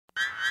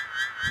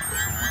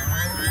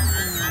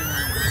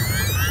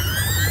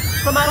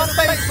From outer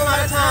space, from out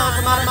of town,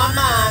 from out of my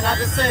mind, I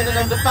descend and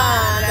am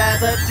defined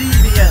as a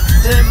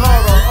deviant,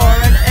 immoral, or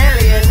an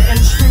alien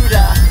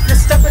intruder. You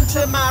step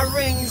into my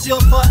rings,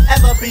 you'll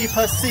forever be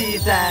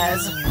perceived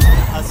as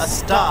a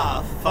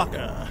star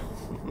fucker.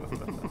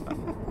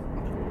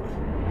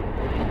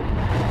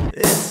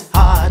 It's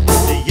hard,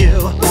 do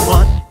you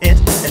want it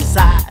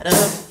inside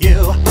of you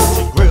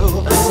to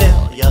groove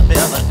until you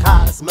feel the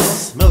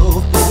cosmos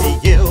move?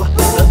 You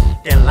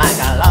looking like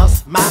I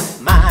lost my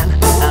mind,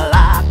 all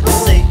I can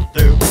see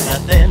through a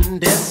thin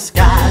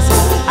disguise.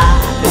 I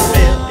can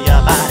feel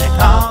your body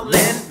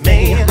calling me.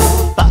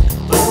 Fuck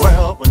the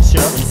world once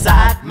you're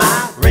inside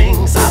my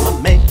rings. I'ma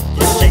make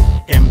you shake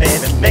and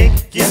baby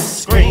make you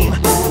scream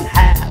and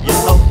have you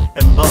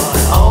open boy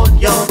on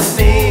your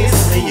knees.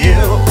 You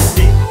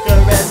speak a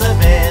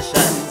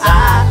reservations,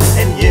 I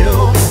and you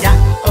got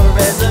a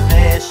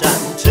reservation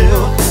to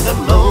the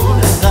moon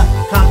and the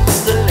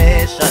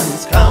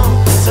constellations. Come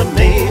to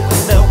me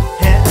with no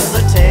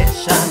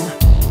hesitation.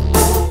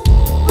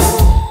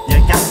 You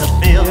got to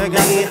feel me,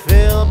 baby.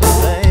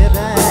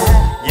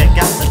 You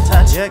got to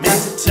touch me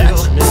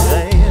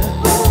baby.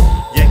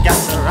 You got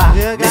to rock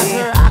me, baby.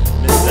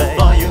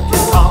 Before you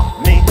can call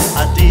me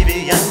a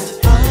deviant.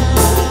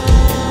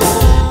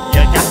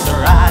 You got to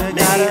ride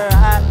me,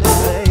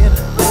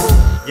 baby.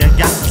 You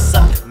got to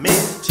suck me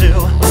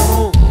too.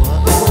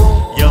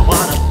 You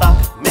wanna fuck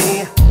me?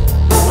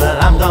 Well,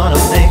 I'm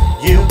gonna make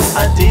you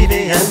a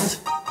deviant.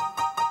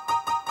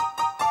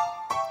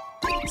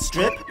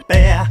 Strip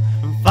bare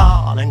and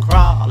fall and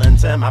crawl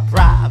into my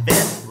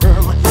private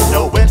room.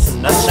 No whips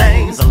and no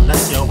chains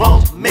unless you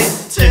want me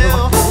to.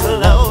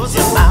 Close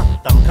your mouth,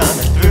 I'm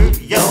coming through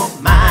your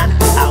mind.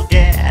 I'll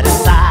get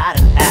inside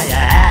and have your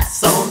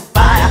ass on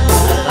fire.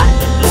 Like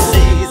a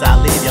disease, I'll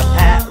leave you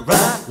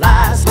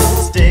paralyzed,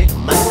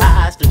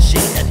 stigmatized and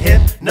shit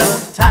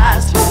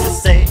hypnotized. You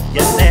say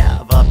you've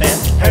never been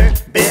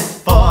hurt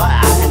before.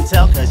 I can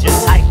tell cause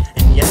you're tight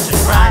and yet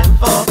you're crying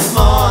for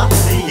more.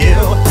 You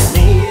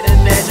need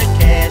an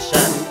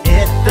education,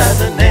 it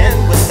doesn't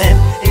end with an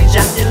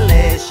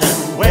ejaculation.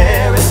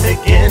 Where it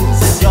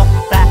begins is your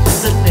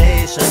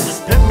fascination.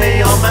 Just put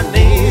me on my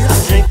knees,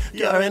 I'll drink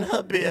your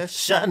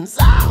inhibitions.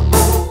 You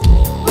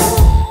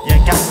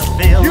got to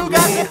feel me. You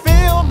got to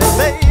feel me,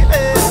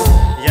 baby.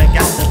 You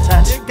got to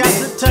touch me,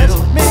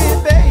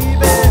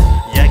 baby.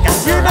 You got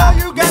to rock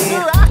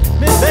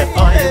me, baby.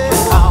 Before you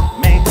can call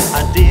me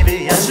a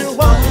deviant. You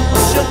want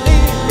what you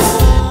need.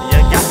 You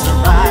got to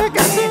ride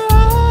me.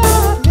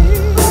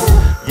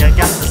 You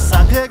got to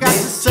suck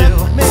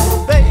me,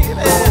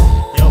 baby.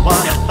 You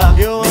wanna fuck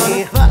me?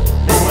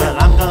 Well,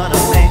 I'm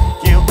gonna make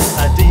you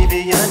a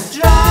deviant.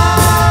 Drive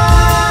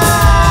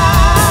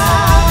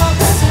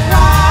this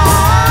ride.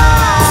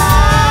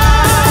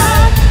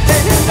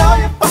 And you know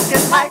you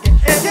fucking like it,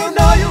 and you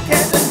know you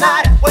can't deny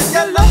it. When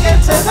you look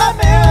into the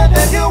mirror,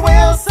 then you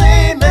will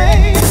see me.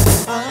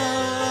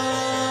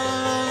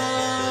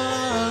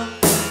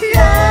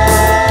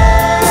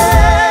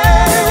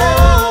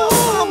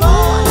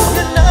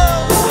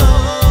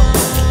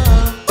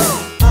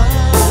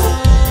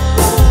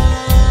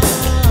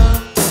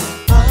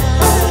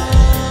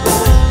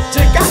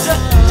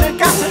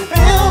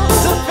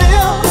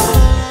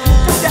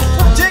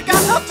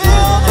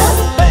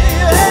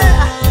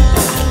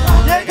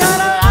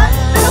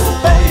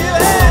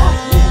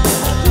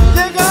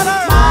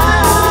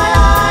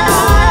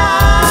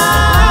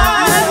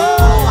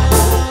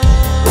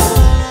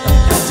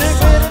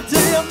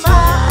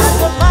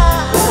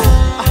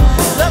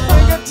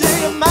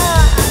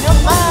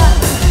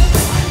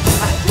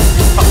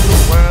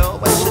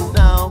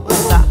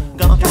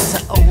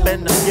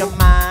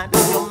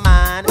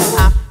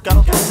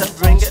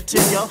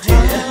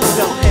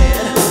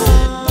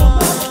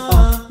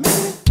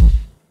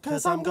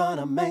 I'm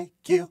gonna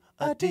make you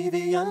a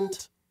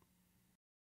deviant.